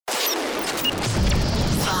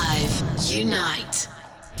Unite.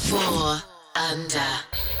 4 under.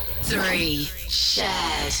 3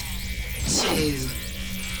 shared. 2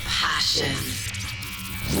 passion.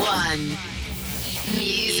 1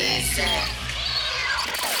 music.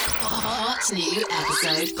 Hot new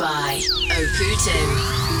episode by Oputin.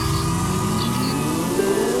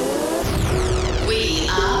 We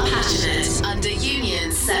are passionate under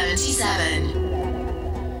Union 77.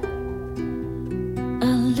 I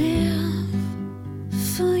live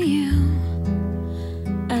for you.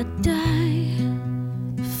 I die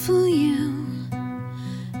for you.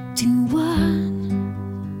 Do what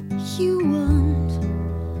you want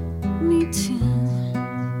me to.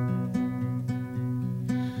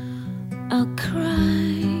 I'll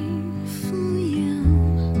cry for you.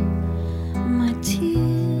 My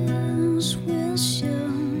tears will show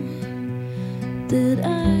that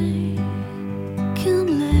I can't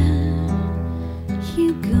let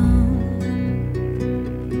you go.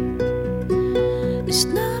 It's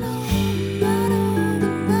not over, not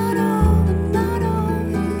over, not over, not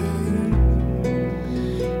over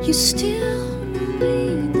yet. You still love me,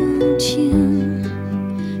 don't you?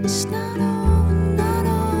 It's not over, not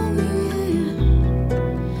over yet.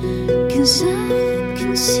 'Cause I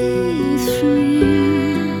can see through you.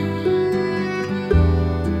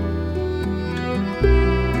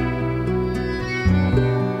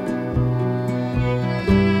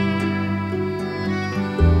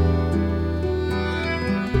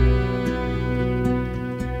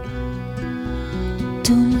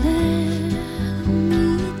 Don't let me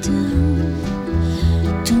down.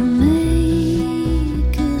 Don't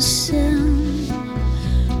make a sound.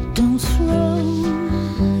 Don't throw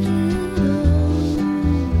it all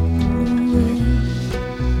away.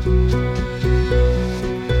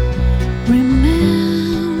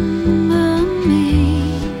 Remember me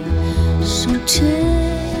so tenderly.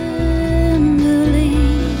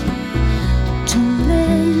 Don't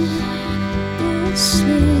let it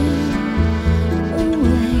slip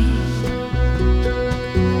away.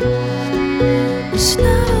 It's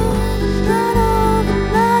not over, not over,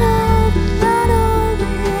 not over, not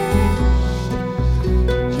over yet.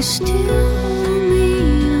 You still love me,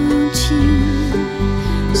 don't you?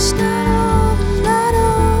 It's not over, not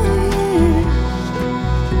over yet.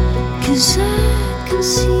 'Cause I can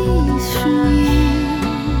see through you.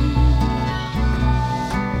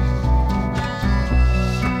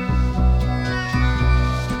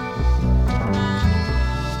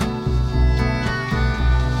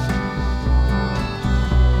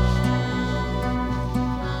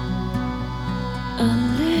 I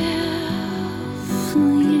live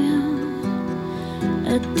for you.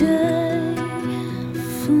 I die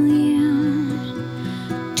for you.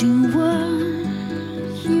 Do what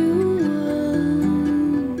you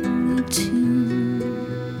want me to.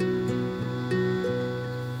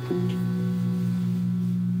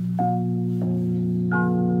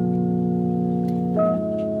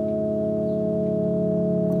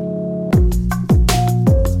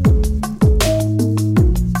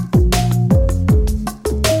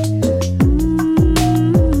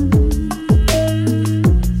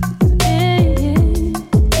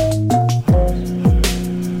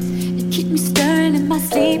 You keep me stirring in my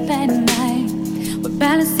sleep at night. We're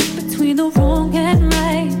balancing between the wrong and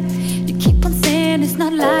right. You keep on saying it's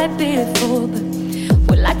not like before, but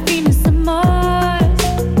we're like Venus and Mars.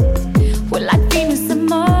 We're like Venus and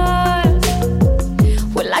Mars.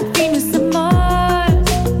 We're like Venus and Mars.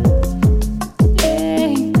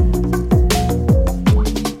 Yeah.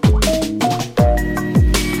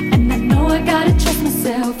 And I know I gotta trust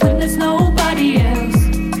myself when there's nobody else.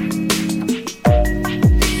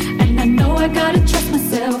 I know I gotta trust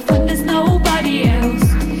myself when there's nobody else.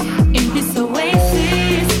 In this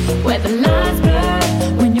oasis where the lines blur,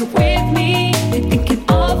 when you're with me,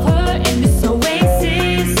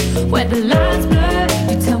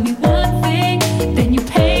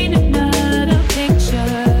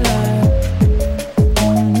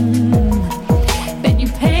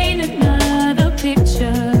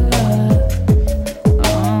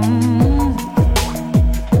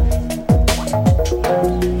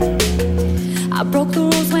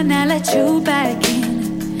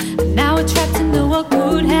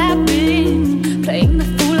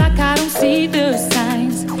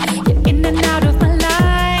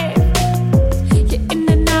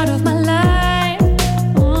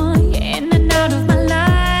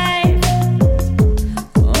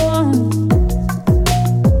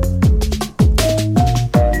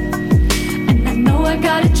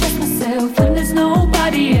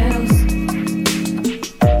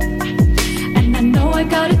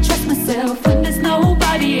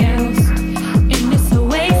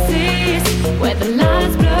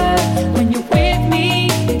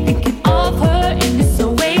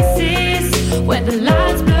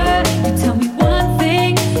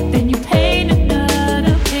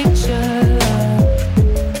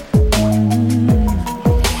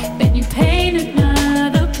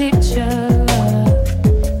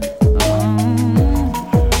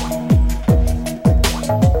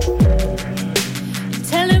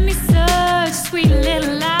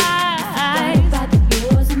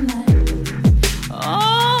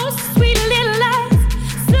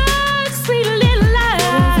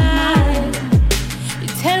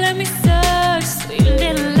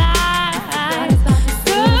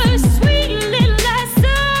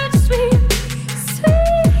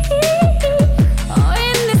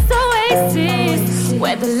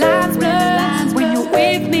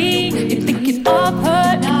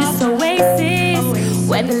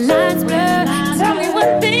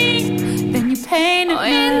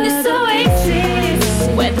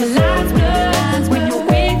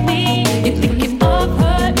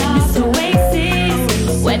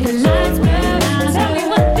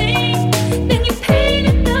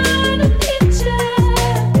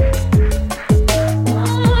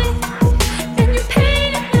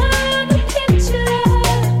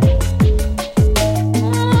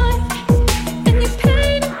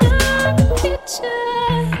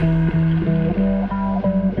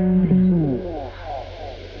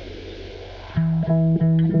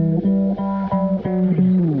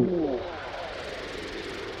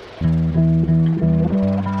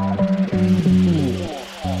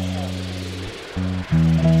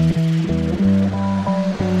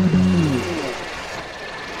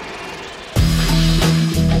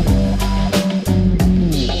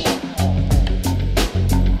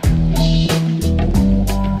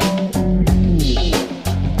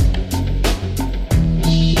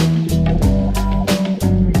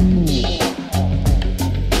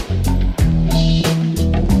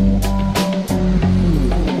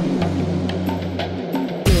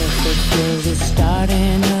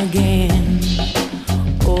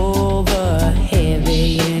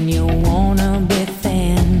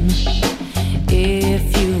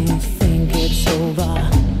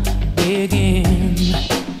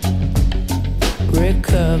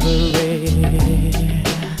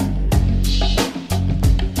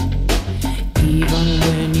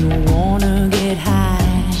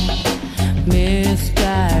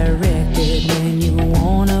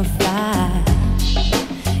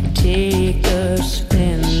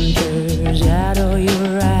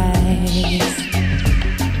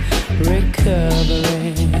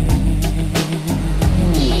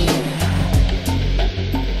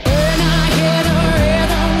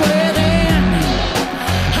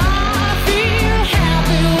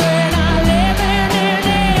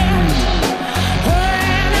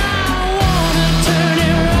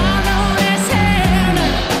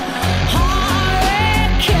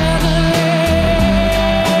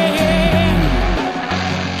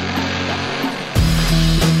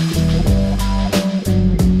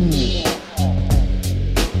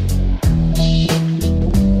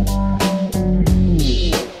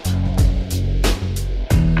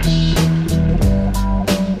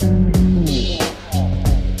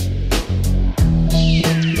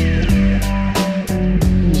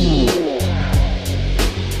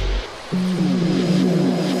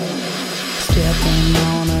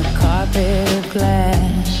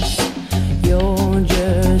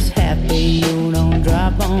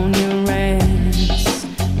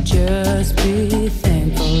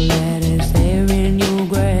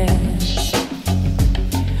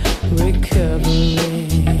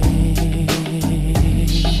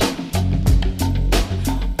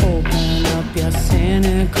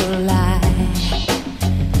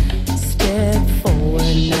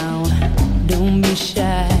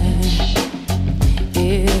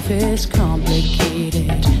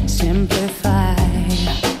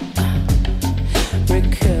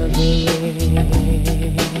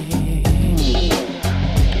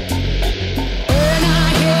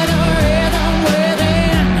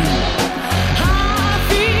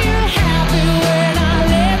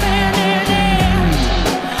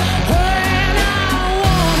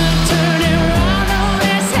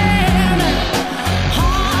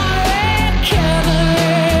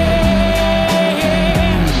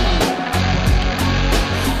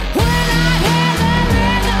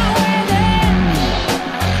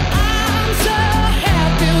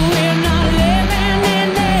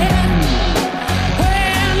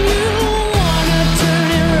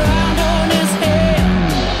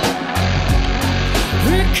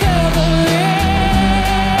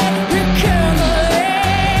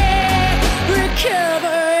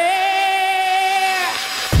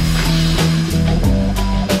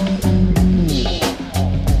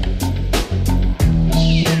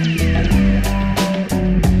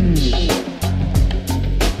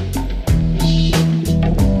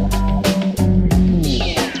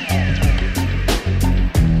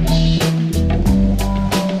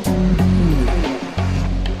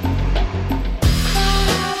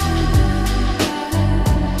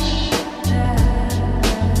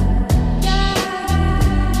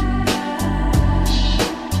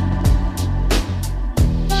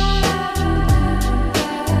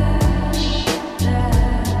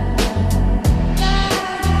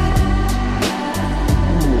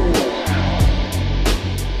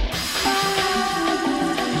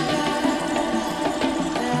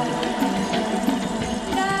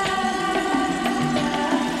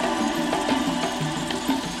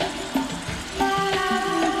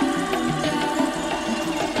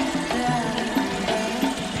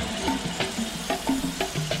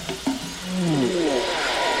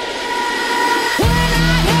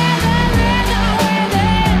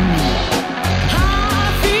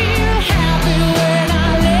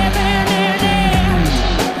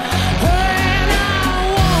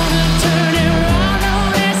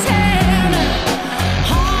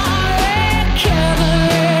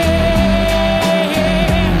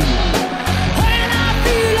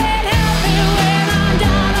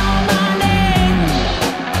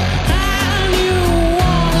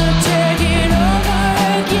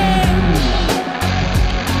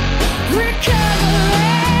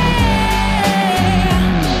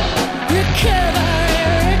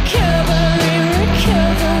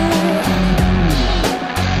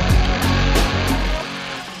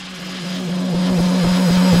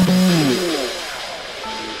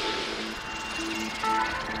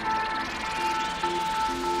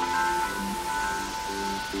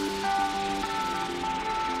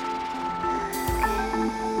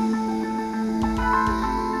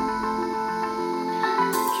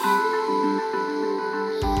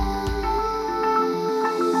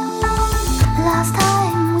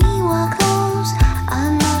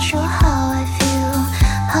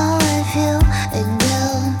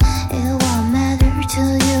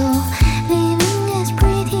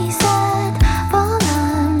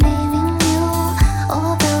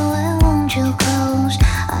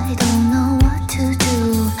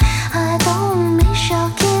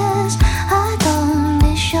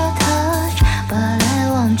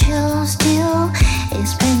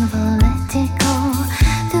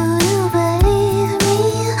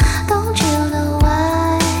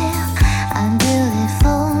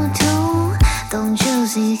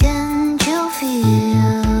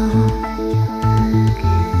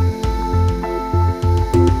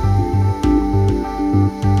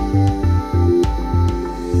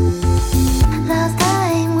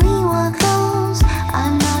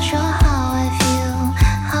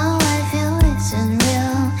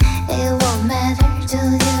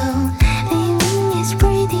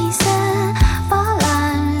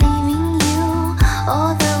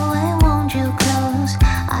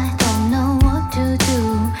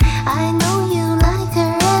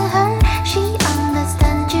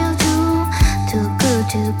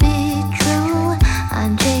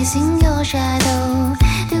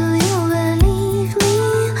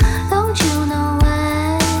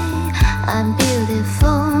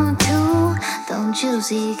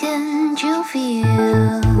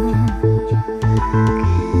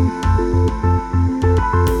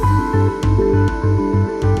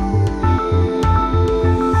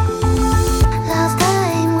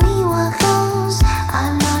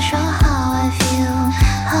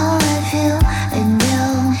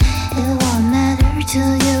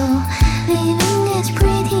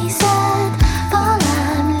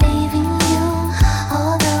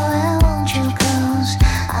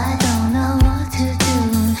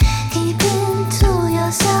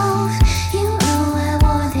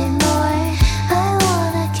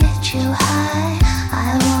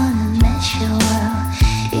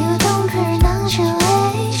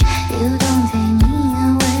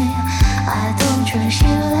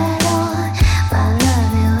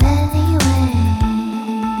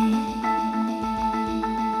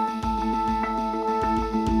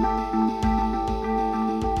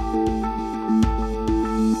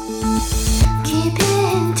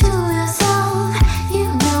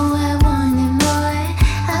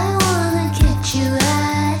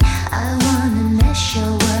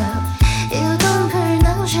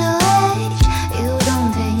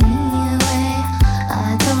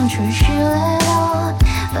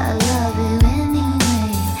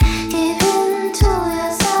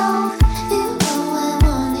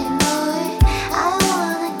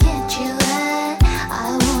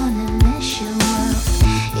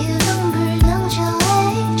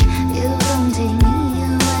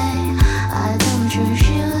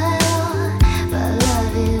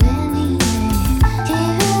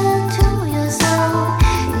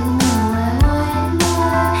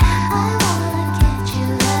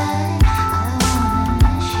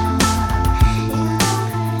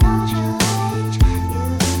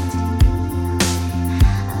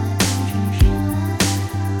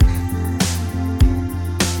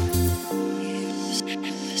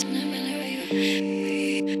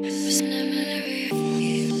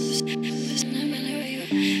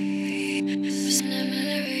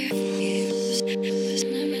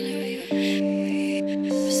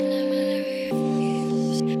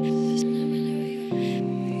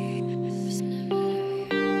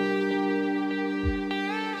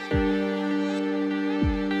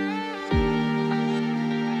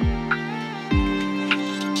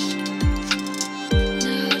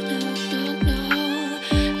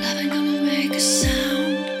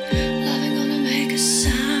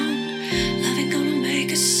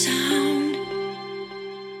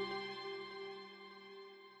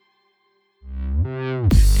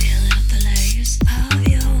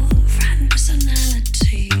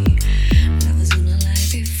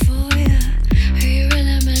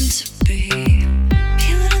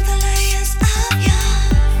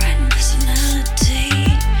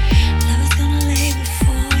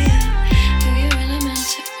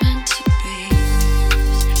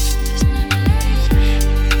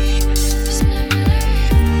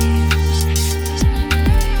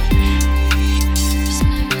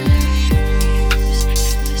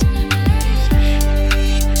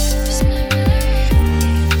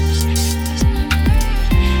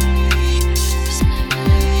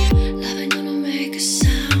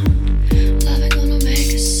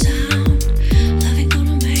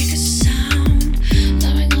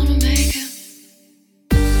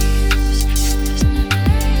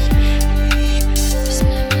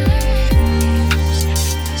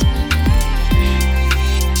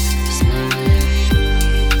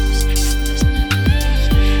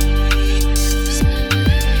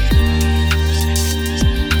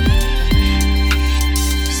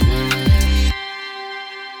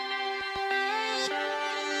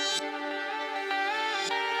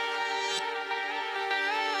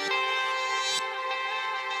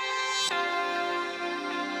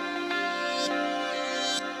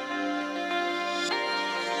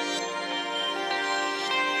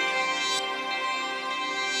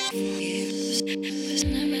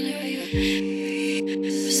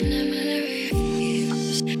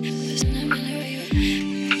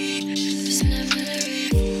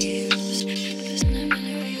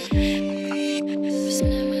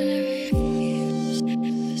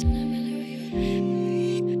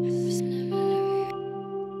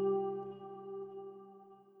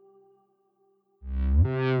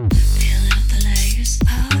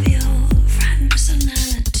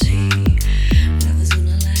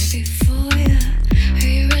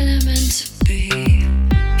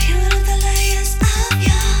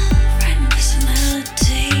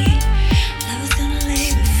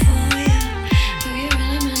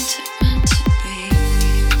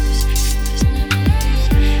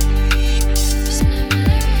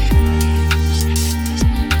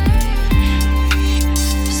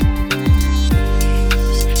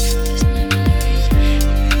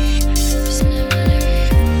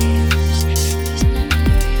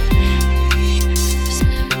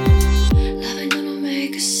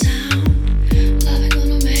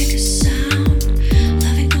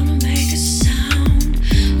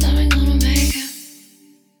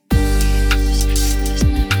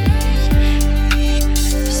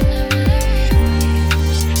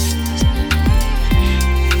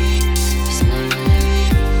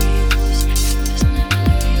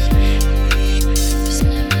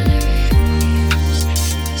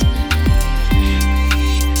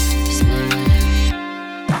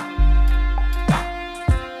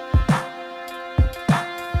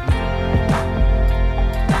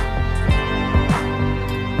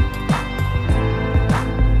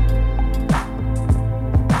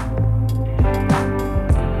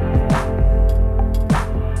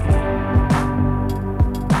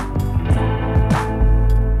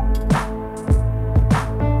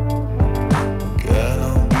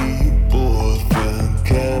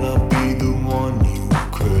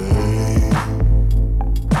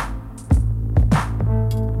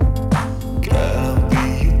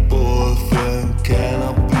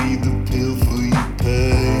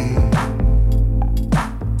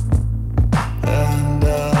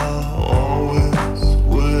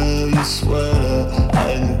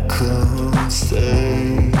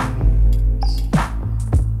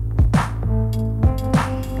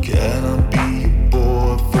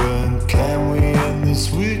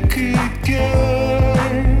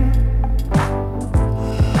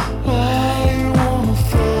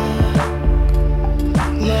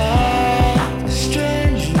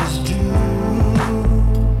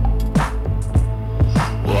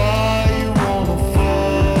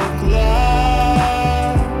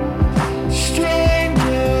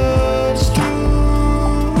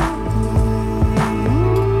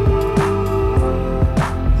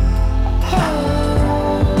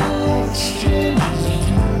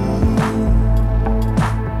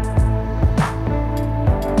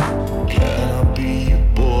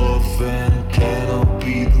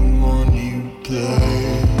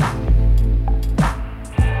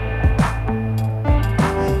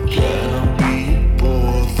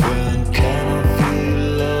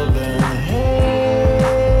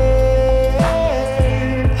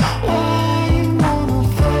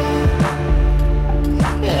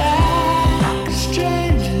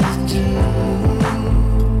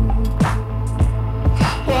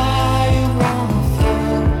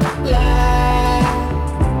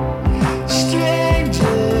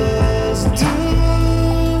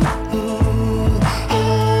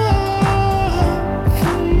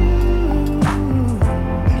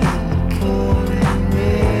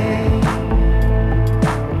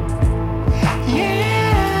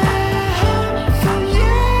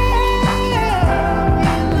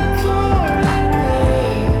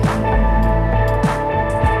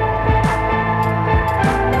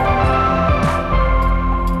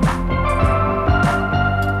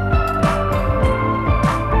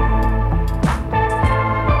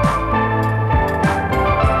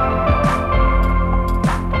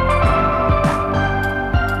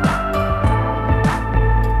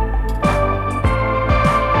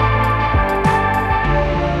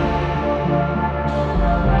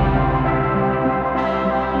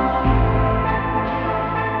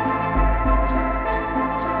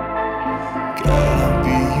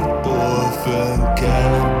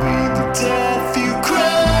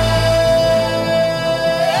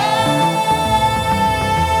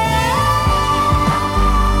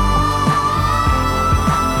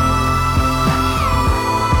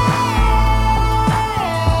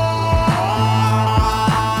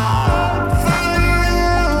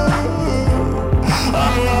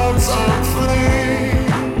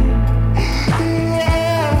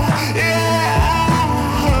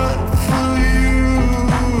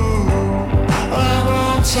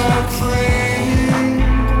 talk for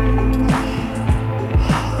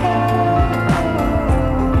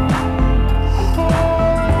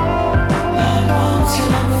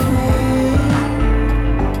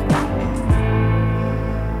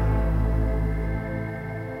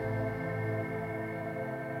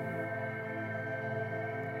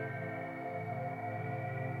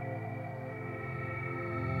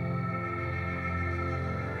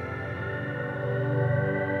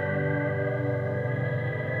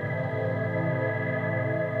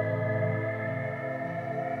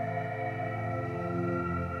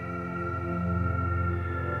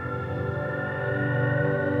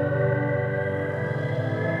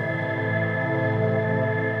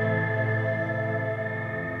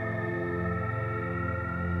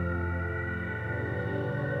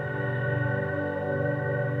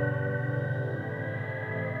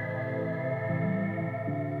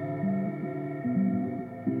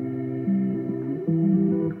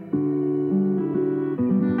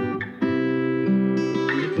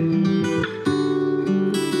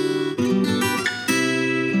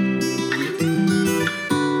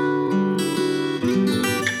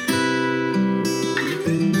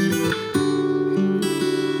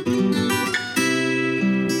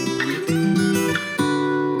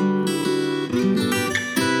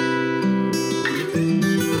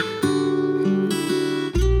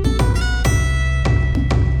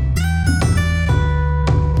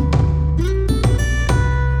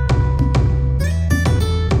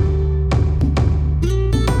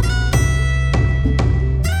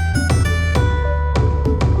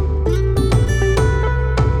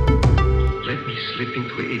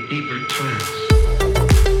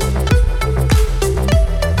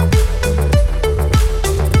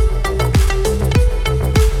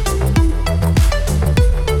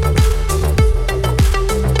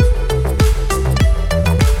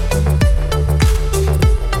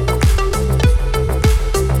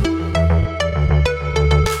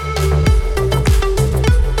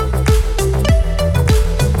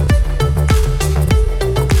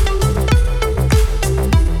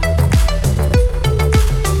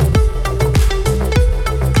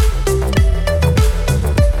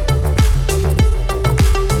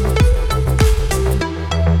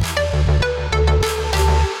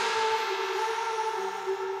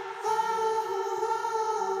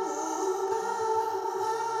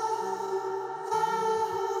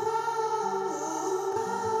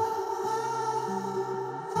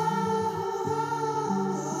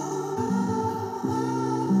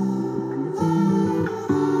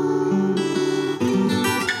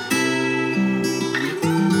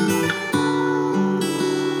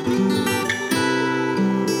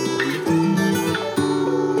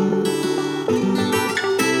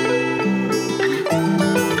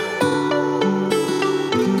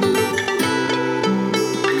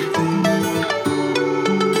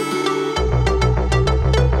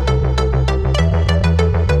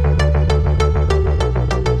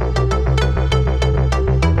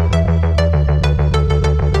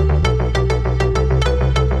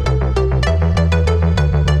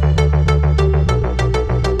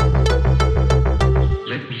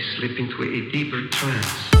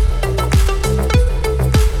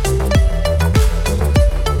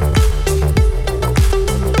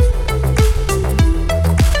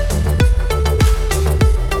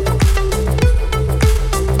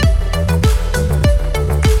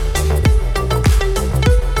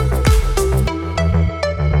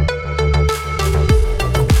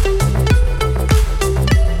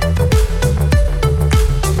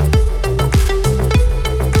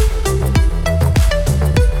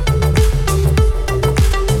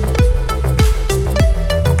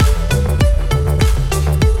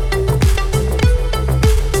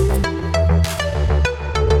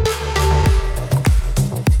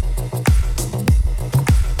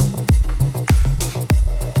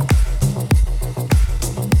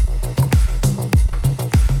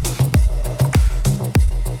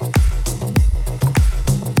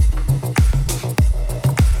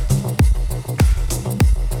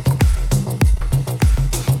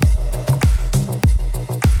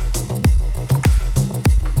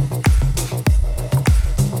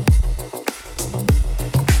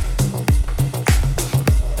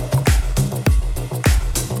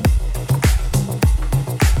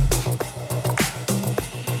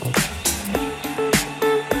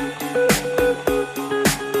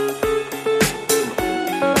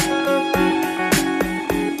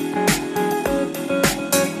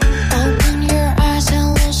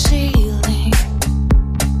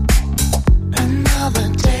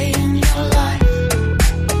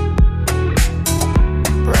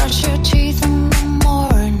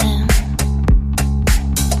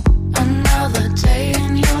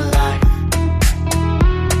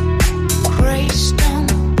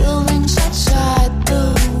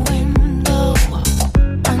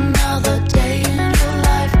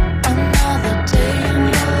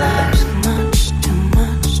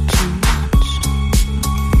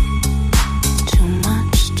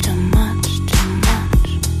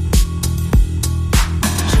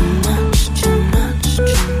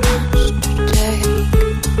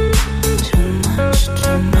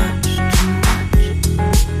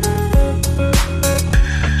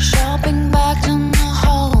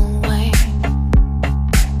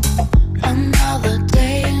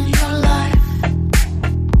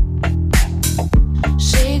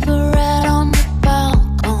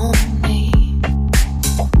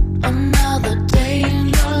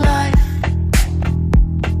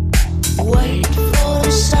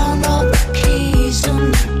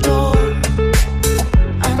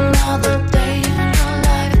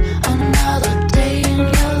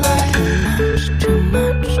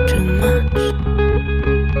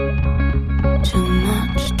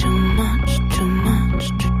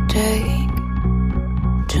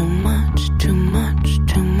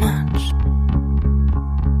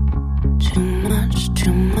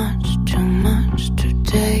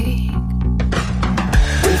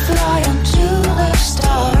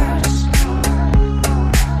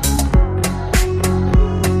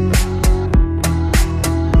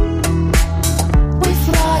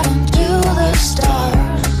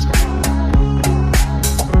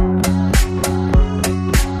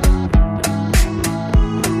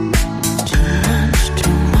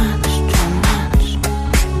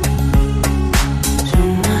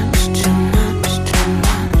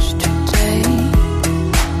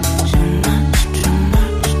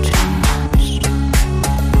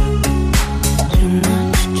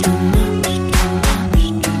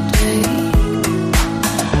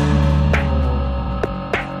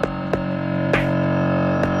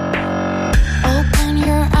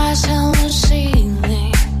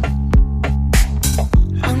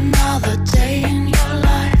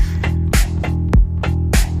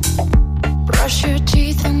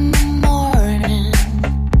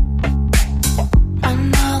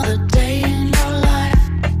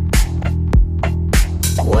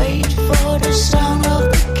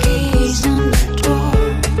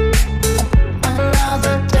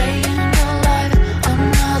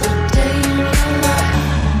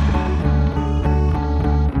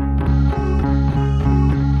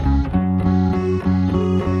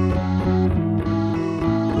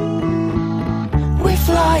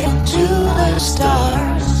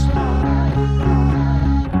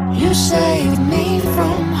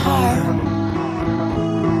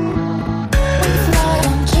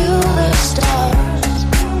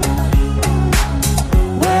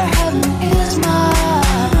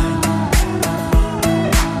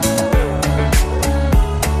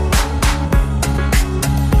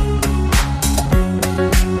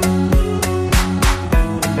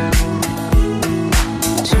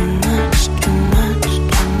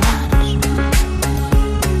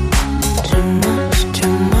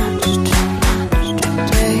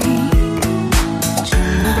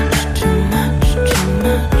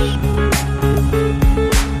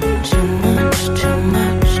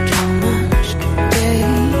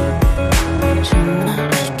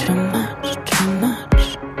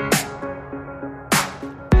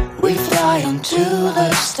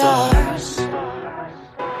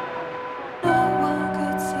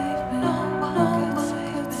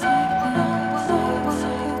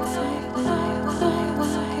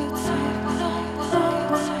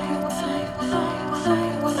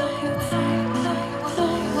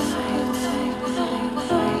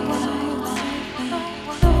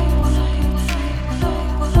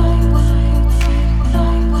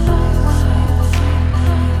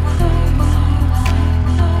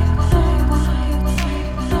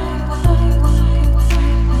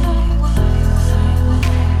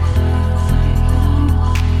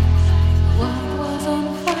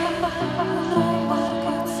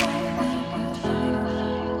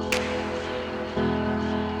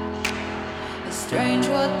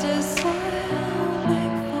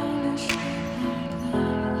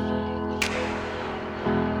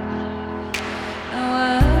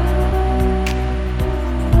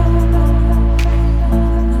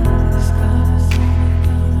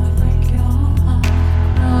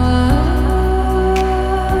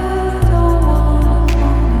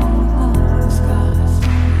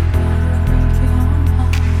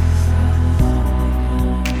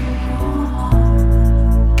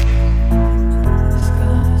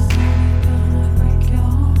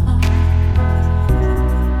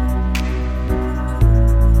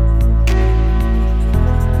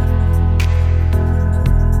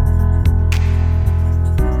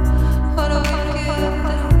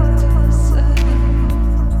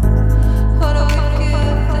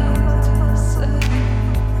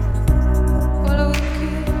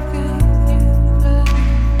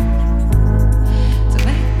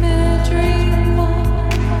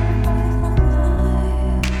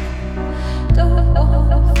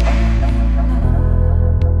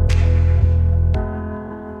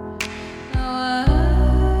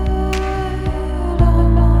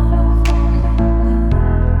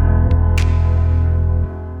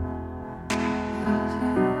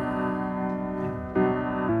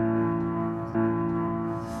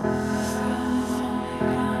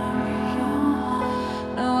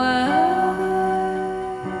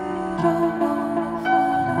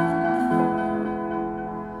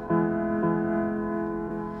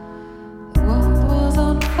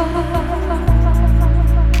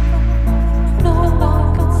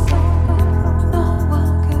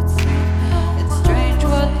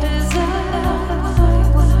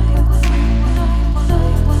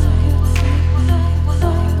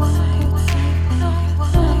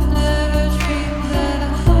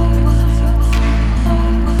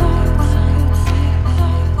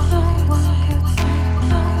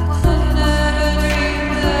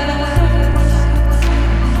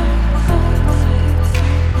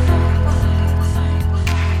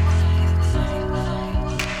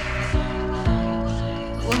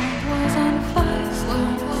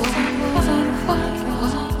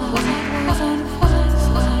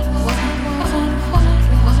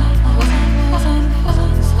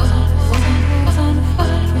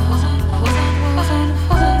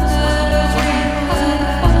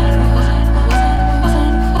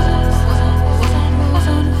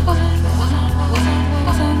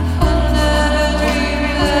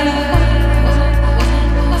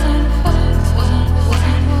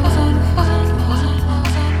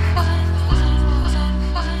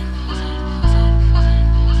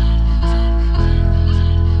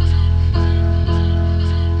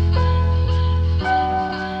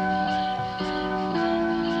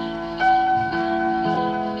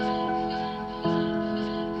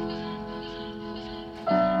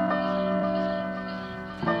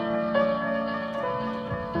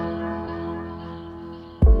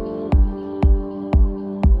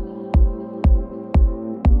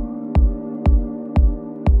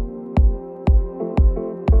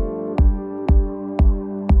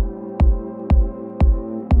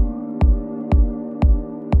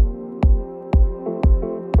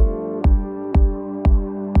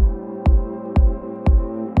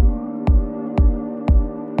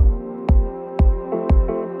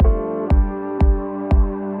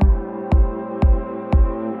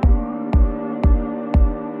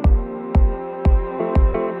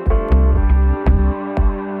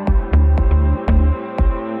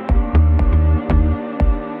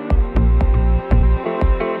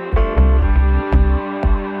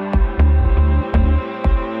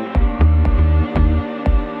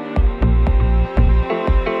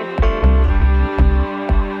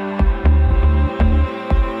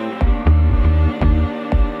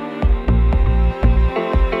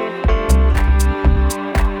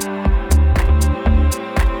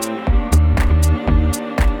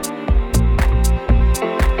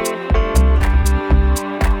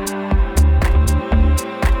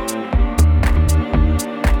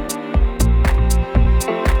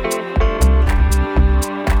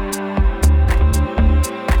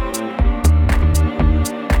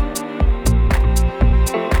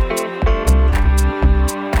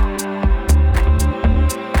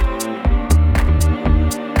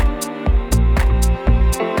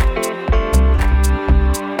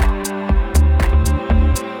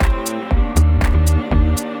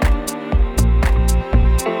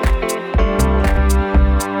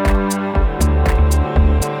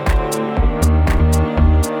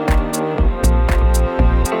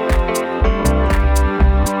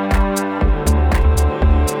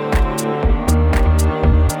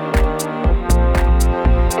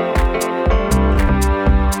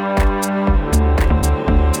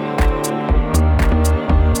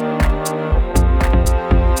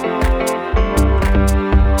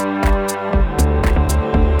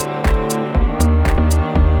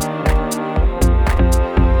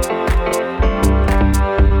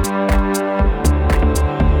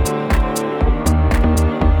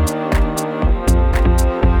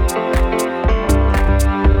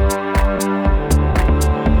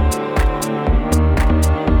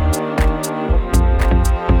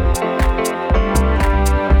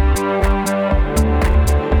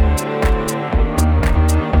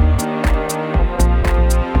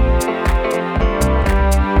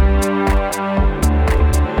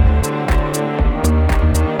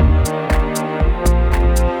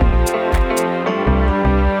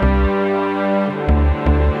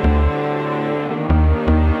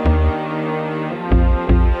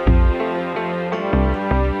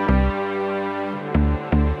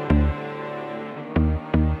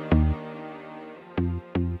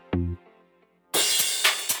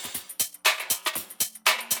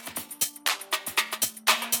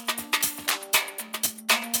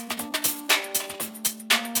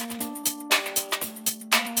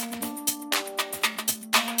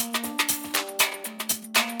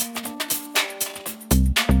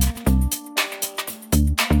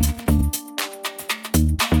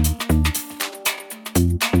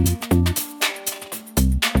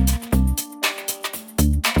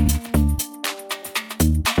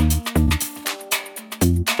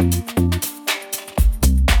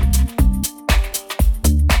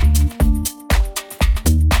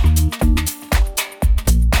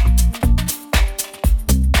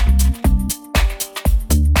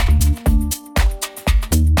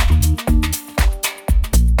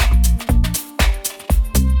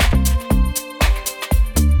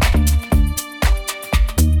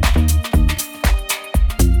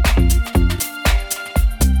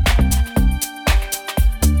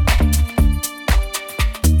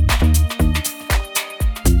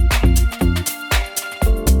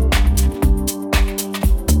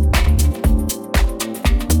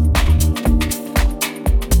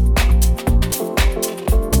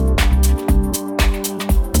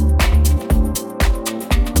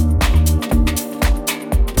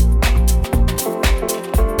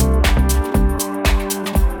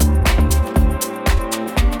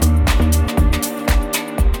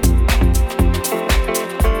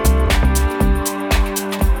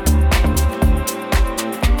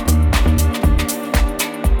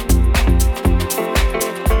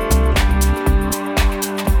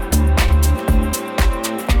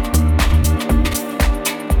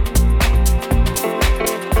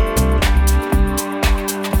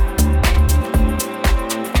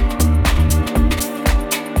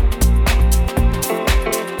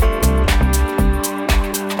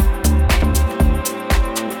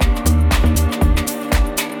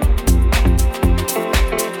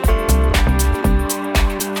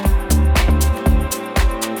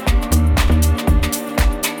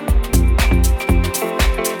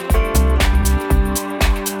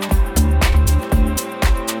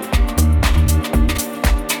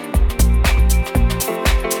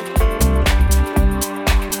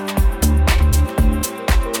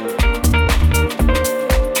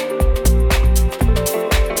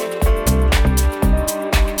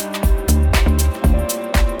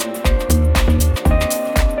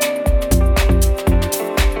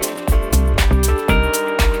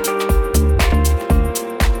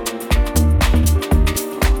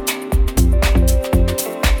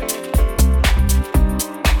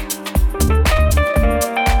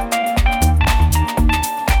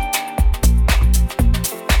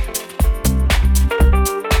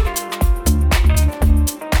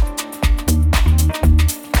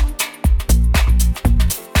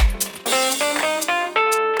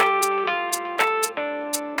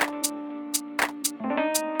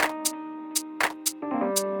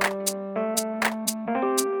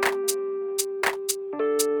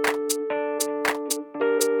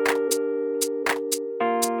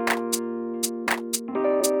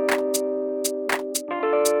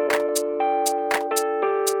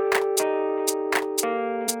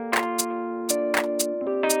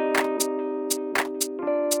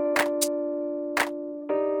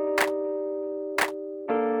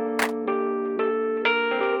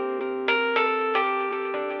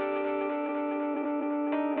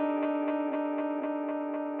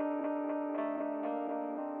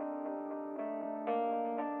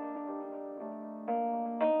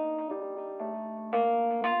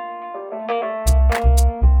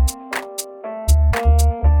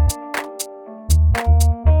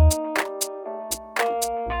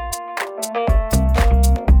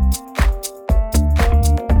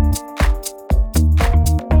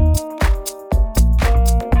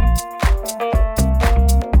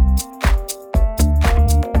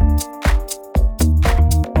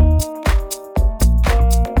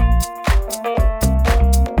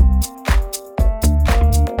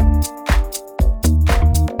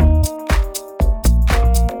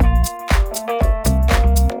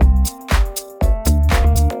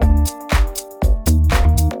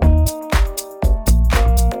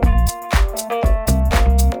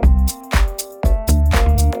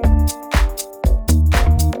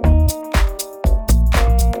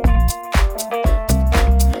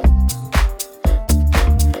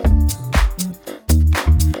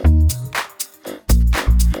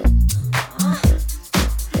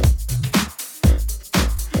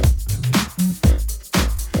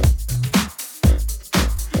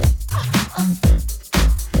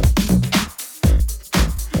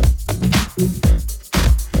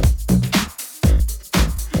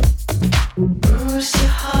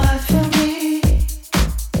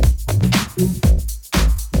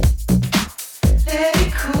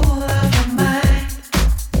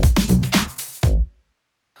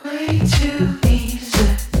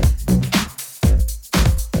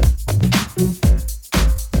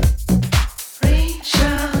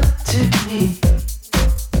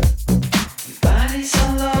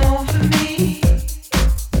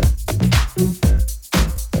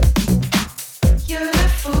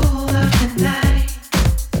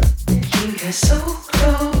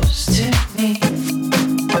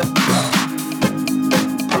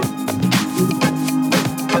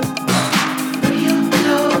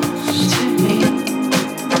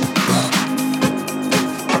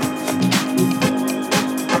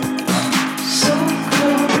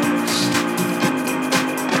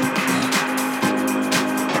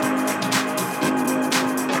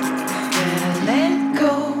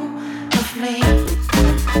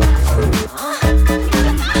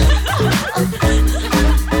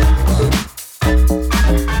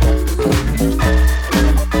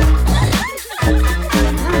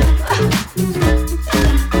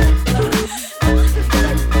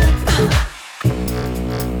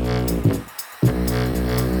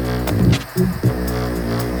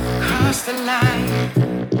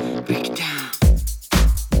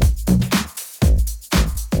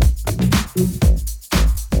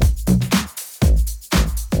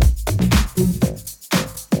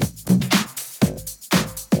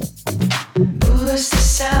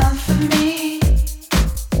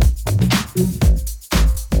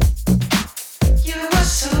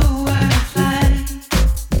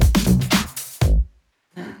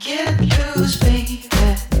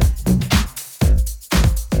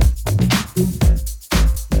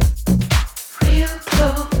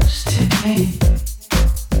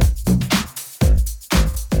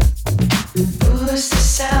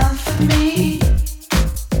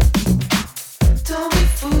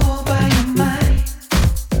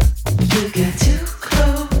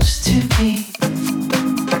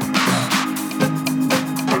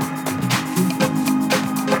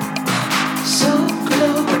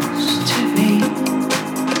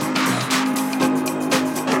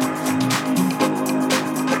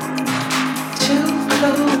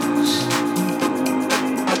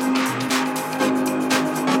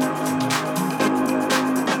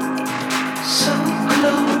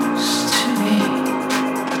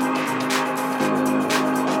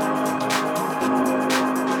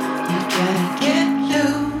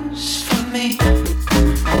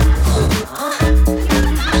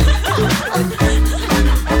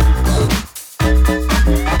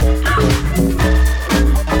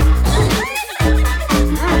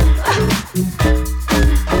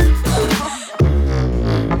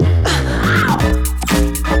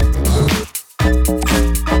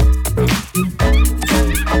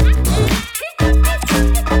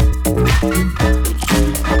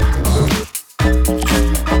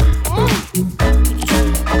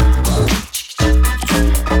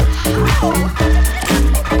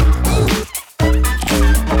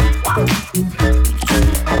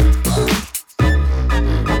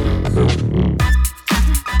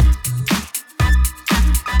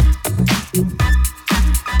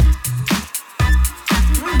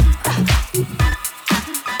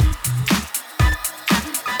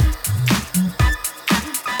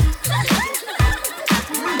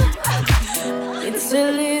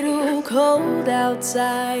cold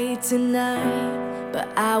outside tonight, but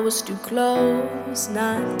I was too close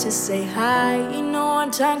not to say hi. You know, I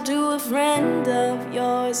talked to a friend of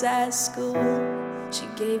yours at school. She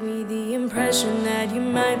gave me the impression that you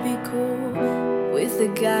might be cool with a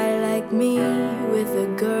guy like me, with a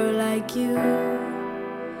girl like you.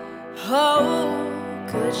 Oh,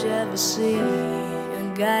 could you ever see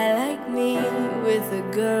a guy like me with a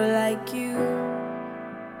girl like you?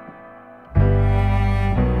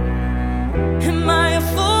 Am I a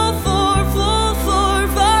fool for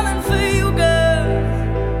falling for you, girl?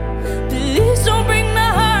 Please don't break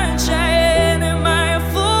my heart, Cheyenne. Am I a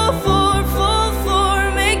fool for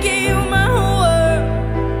making you my whole world?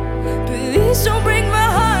 Please don't break my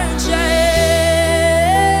heart,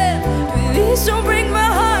 Cheyenne. Please don't break my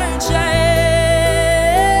heart,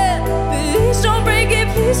 Cheyenne. Please don't break it,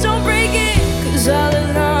 please don't break it. 'Cause all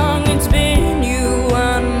along it's been you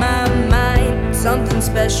on my mind. Something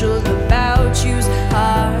special about you's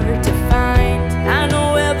hard to find. I know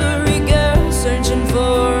every girl searching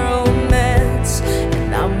for romance,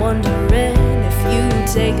 and I'm wondering if you'd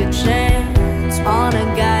take a chance on a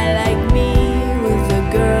guy like me with a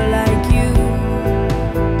girl like you.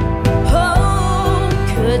 Oh,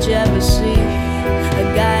 could you ever see a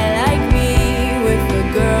guy like me with a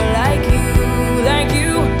girl like you, like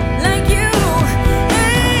you, like you?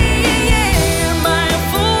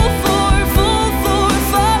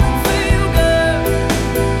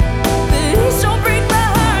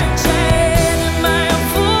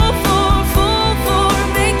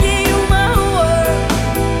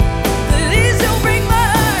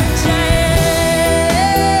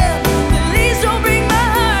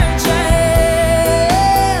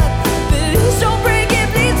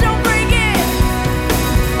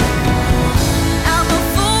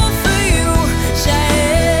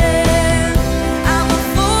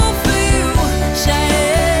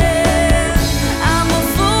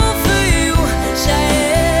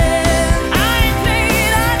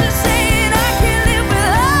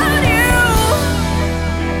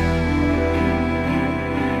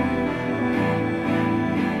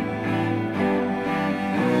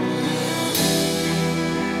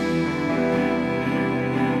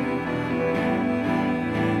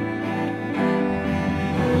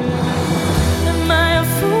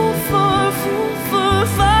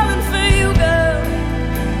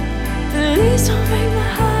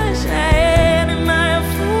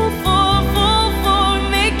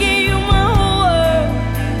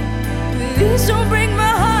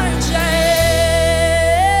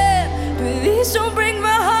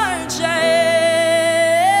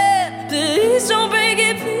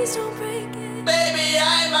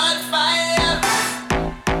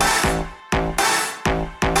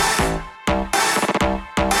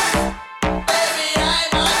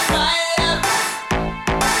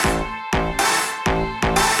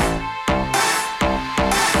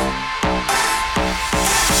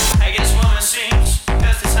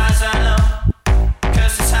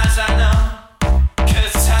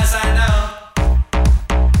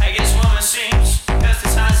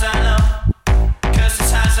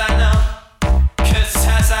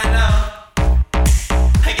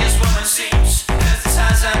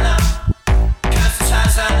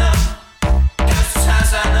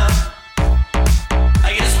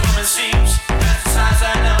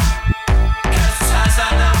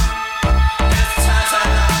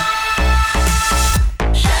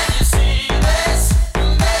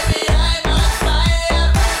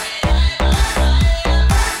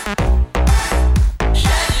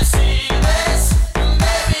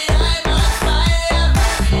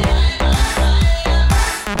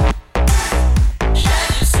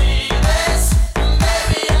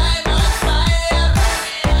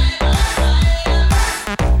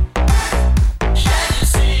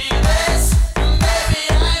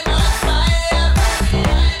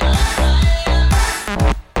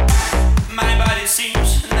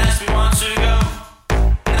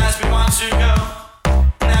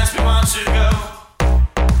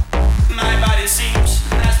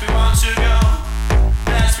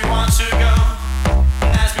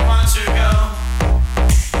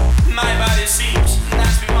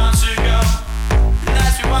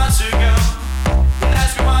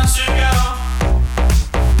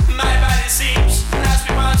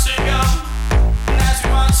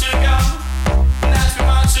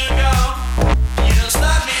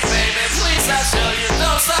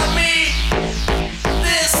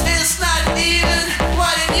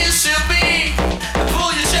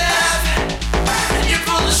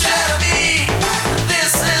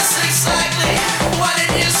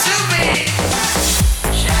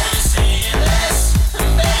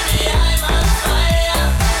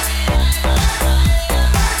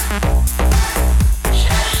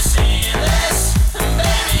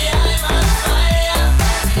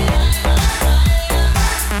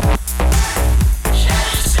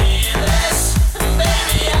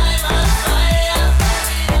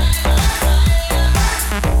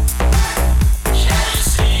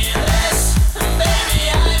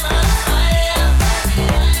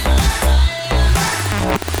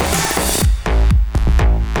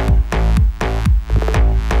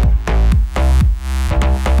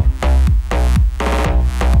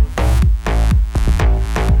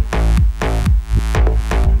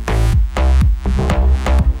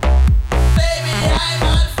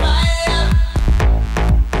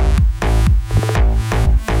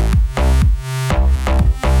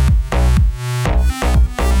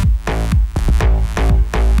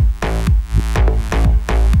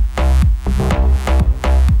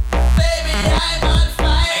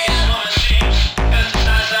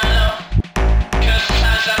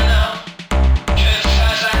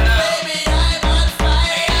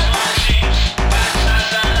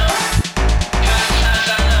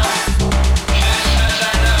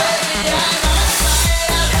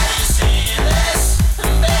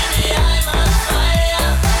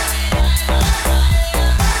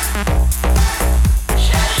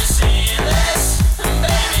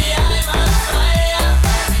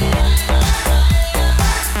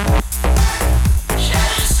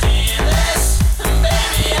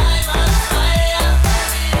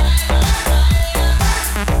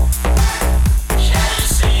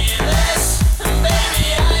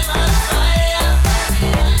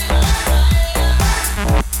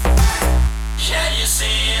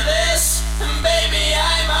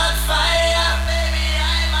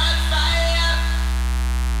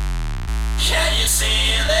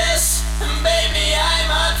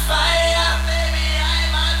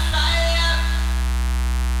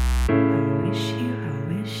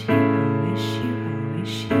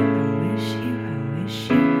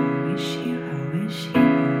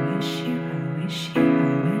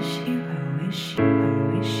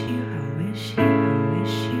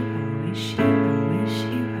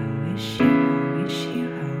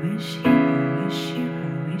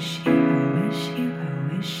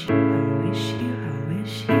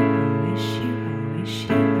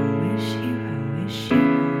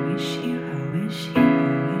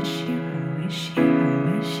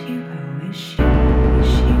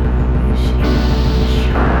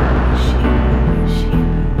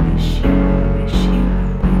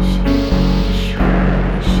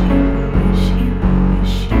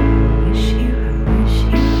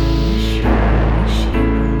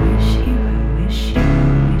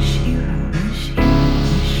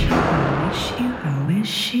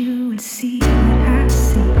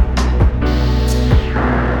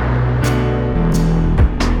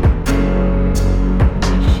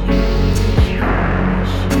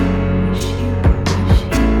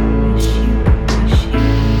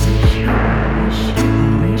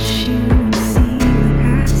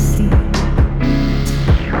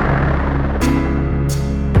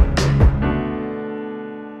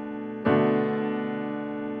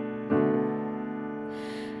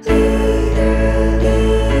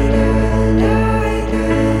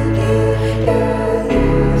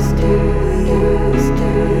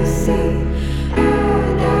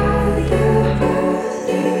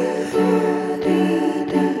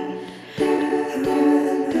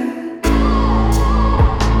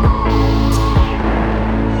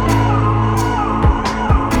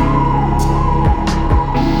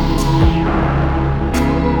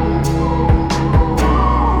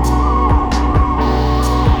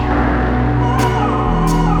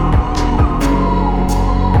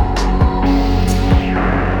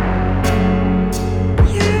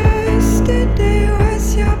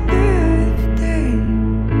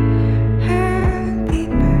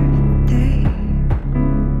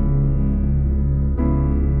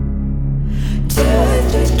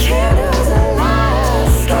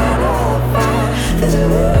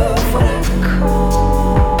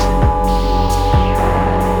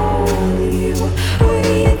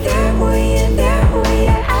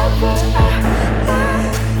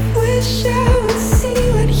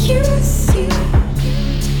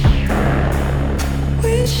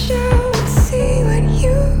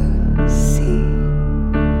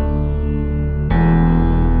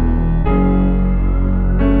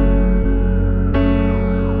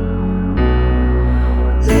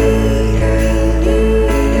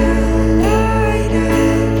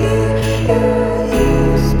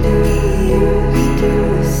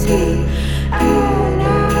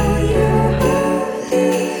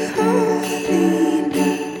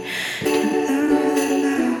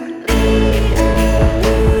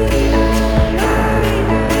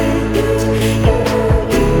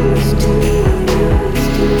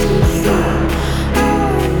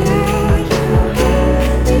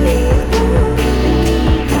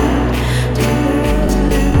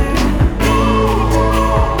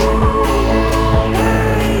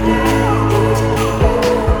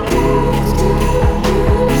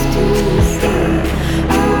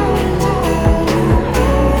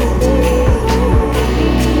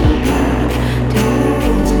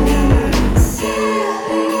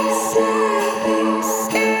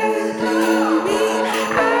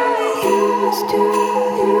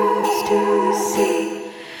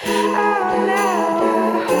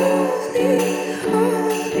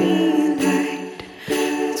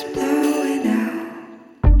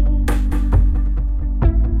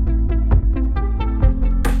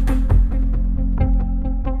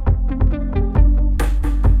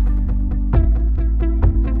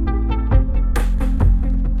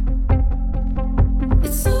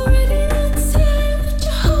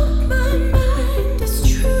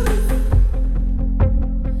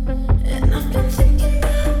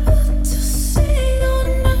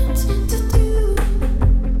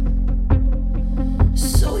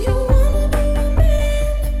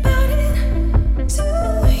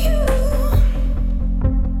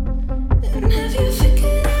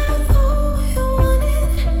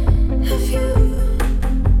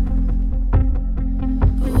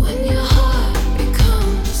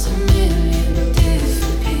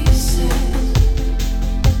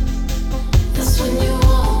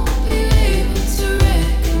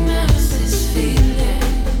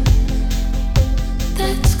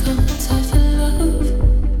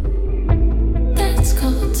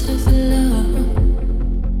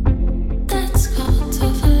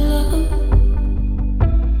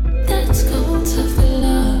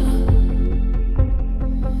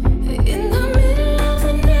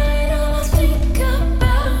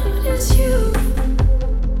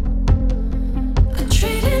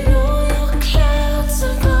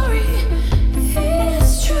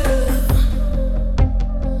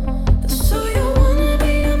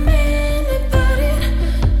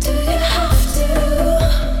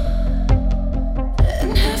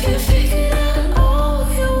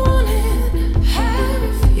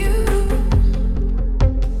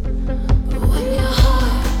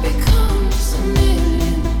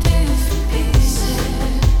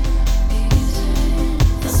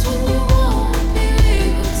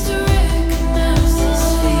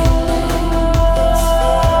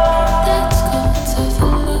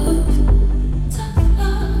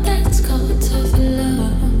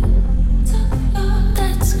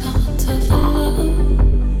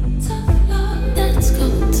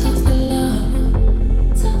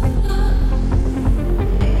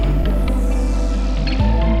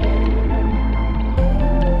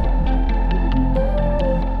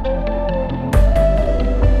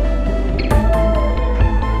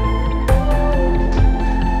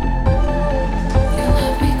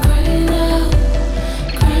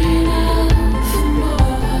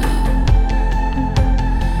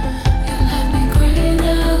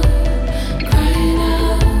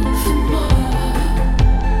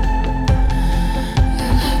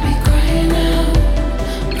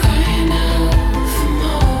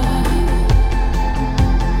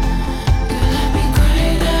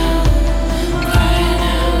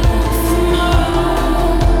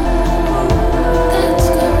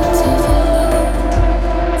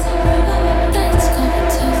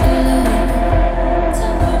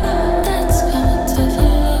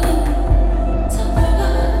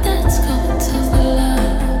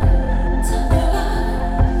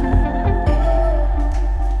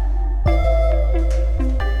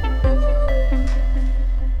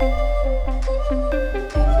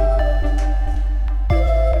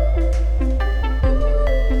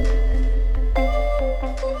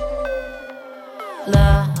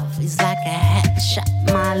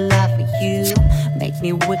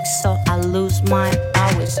 so I lose my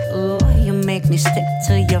powers. Ooh, you make me stick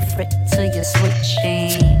to your frit, to your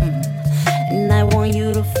switching. And I want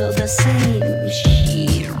you to feel the same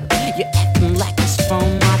shit. You're acting like it's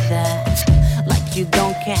from mother, like you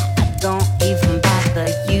don't care, I don't even bother.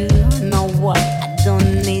 You know what, I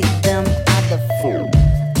don't need them other fool.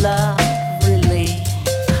 Love, really,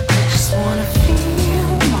 I just wanna feel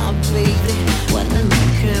my baby when I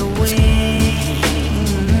look away.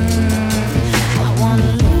 I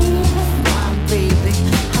wanna love my baby,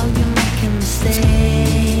 how you making me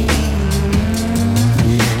stay.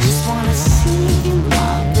 Just wanna see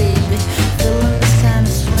my baby feeling this kind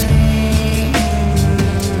of sway.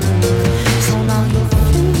 So now you're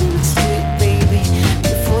feeling sweet, baby,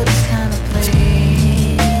 before this kind of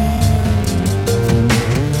play.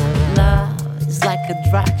 Love is like a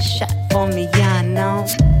drug shot for me, yeah, I know.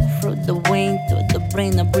 Through the vein, through the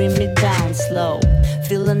brain, I bring me down slow.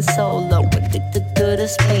 Feeling so low, addicted to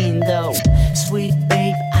this pain though. Sweet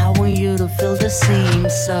babe, I want you to feel the same.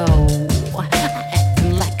 So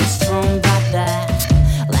acting like a strong brother,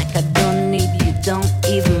 like I don't need you, don't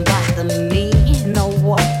even bother me. You know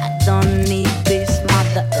what, I don't need this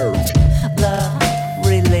mother earth. Love,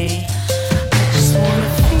 really, I just wanna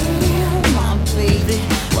feel my baby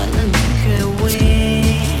when I look away.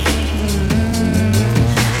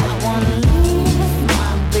 I wanna love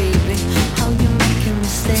my baby, how you making me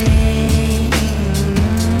stay.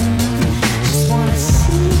 Just wanna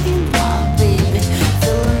see my baby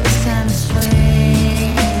feeling this kind of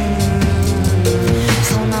sway.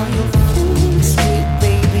 So now you're feeling sweet,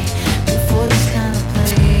 baby, before this kind of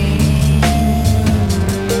play.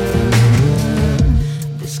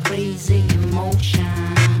 This crazy emotions,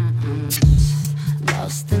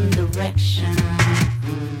 lost in directions,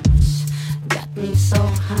 got me so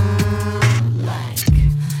high, like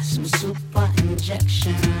some super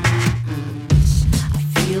injections. I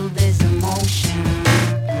feel these emotions,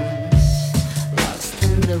 lost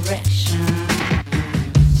in directions.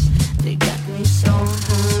 They got me so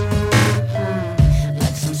high,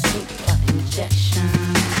 like some super injection.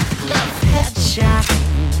 Love headshot.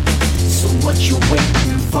 So what you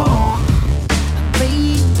waiting for,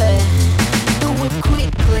 baby? Do it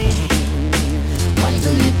quickly. Why do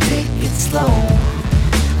you take it slow?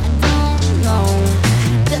 I don't know.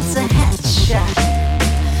 That's a headshot.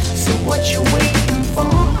 So what you waiting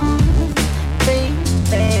for,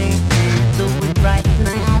 baby? Do it right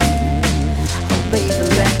now. Oh, baby,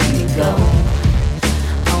 let me go.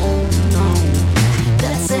 Oh no,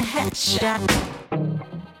 that's a headshot.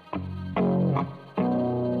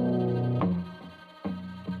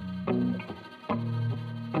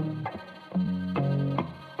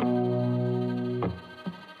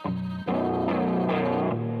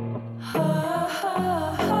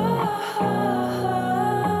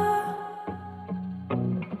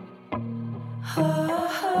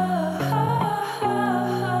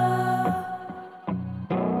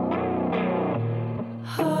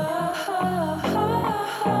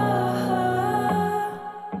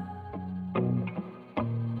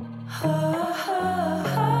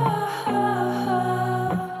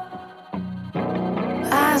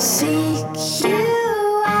 I seek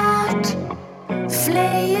you out,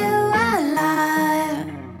 flay you alive.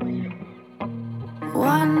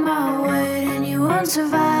 One more word and you won't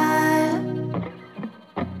survive.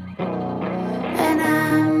 And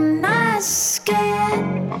I'm not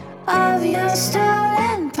scared of your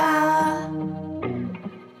stolen power.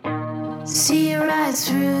 See right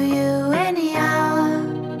through you anyhow.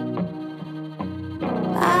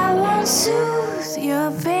 I won't soothe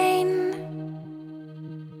your pain.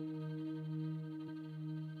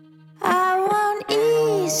 I won't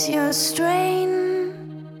ease your strain.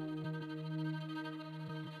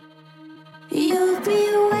 You'll be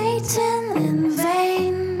waiting in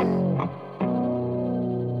vain.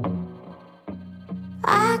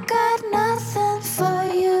 I got nothing for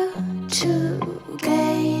you to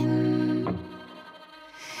gain.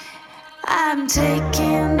 I'm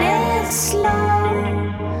taking it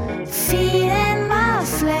slow, feeding my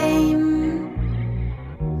flame,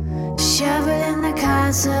 shoveling the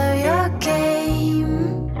cards of your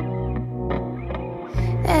game.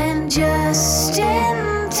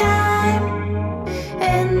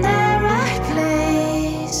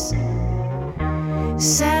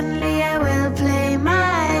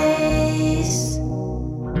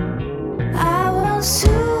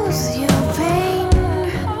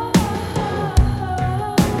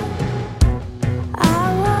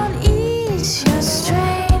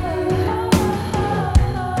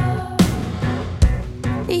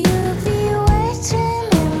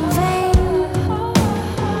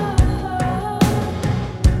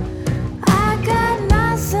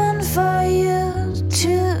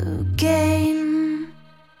 again.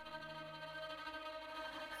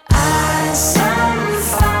 Eyes on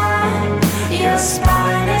fire, your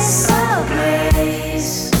spine is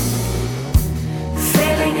ablaze,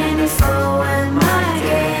 feeling any foe in my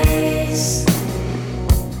gaze,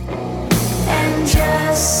 and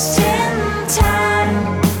just in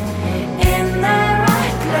time, in the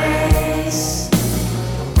right place,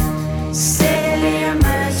 steadily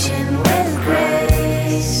emerging with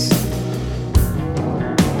grace.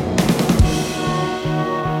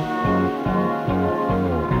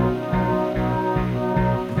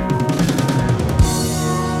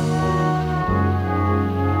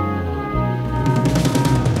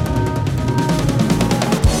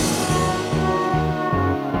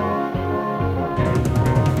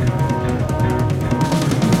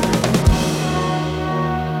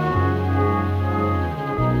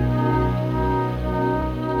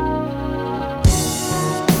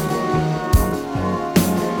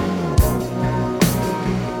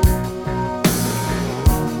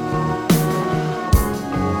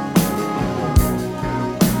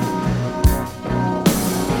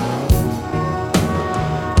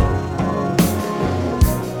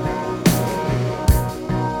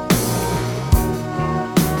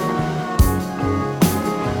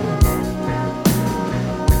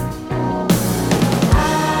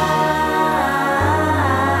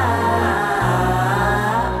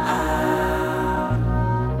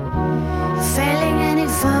 Failing any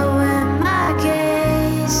foe in my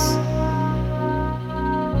gaze.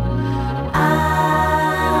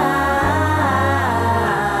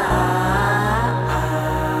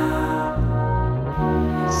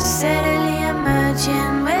 Steadily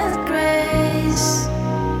emerging with grace.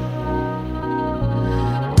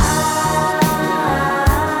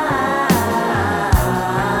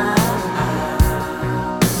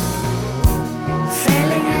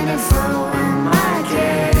 Failing any foe in my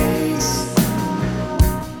gaze.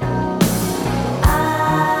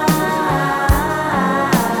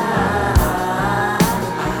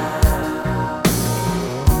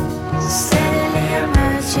 Steadily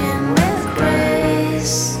emerging with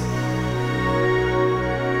grace.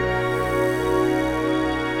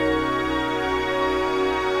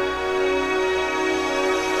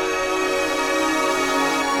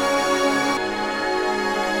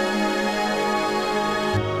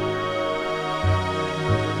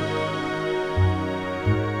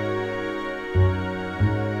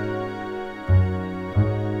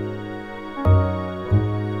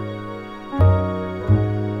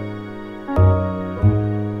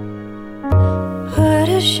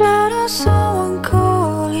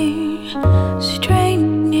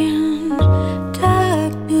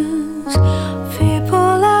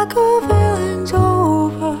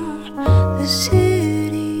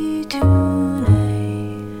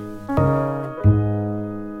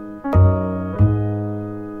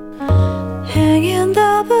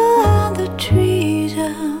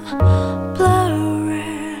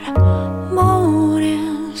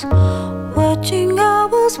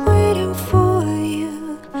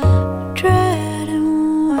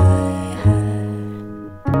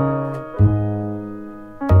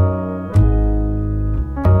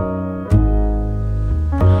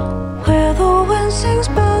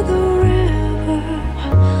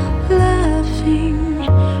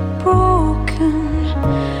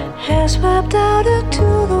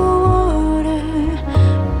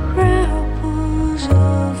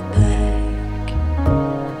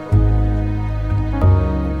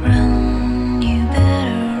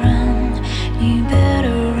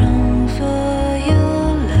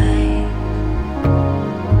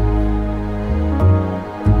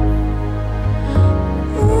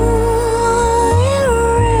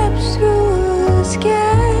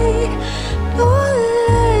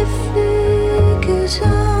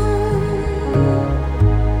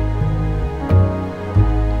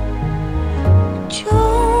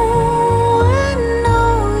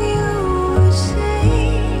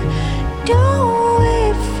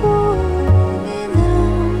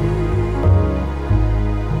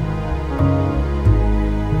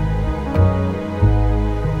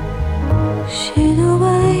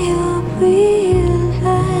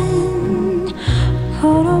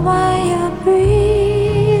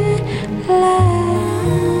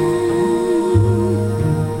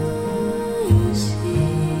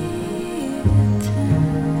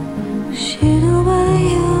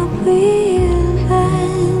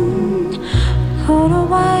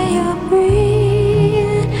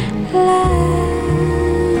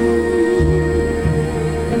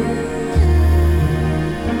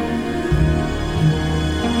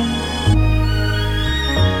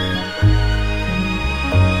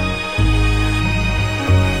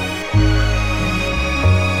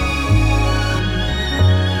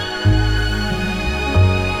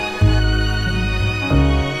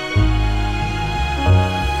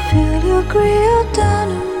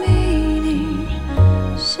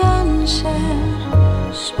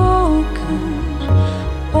 said, spoken.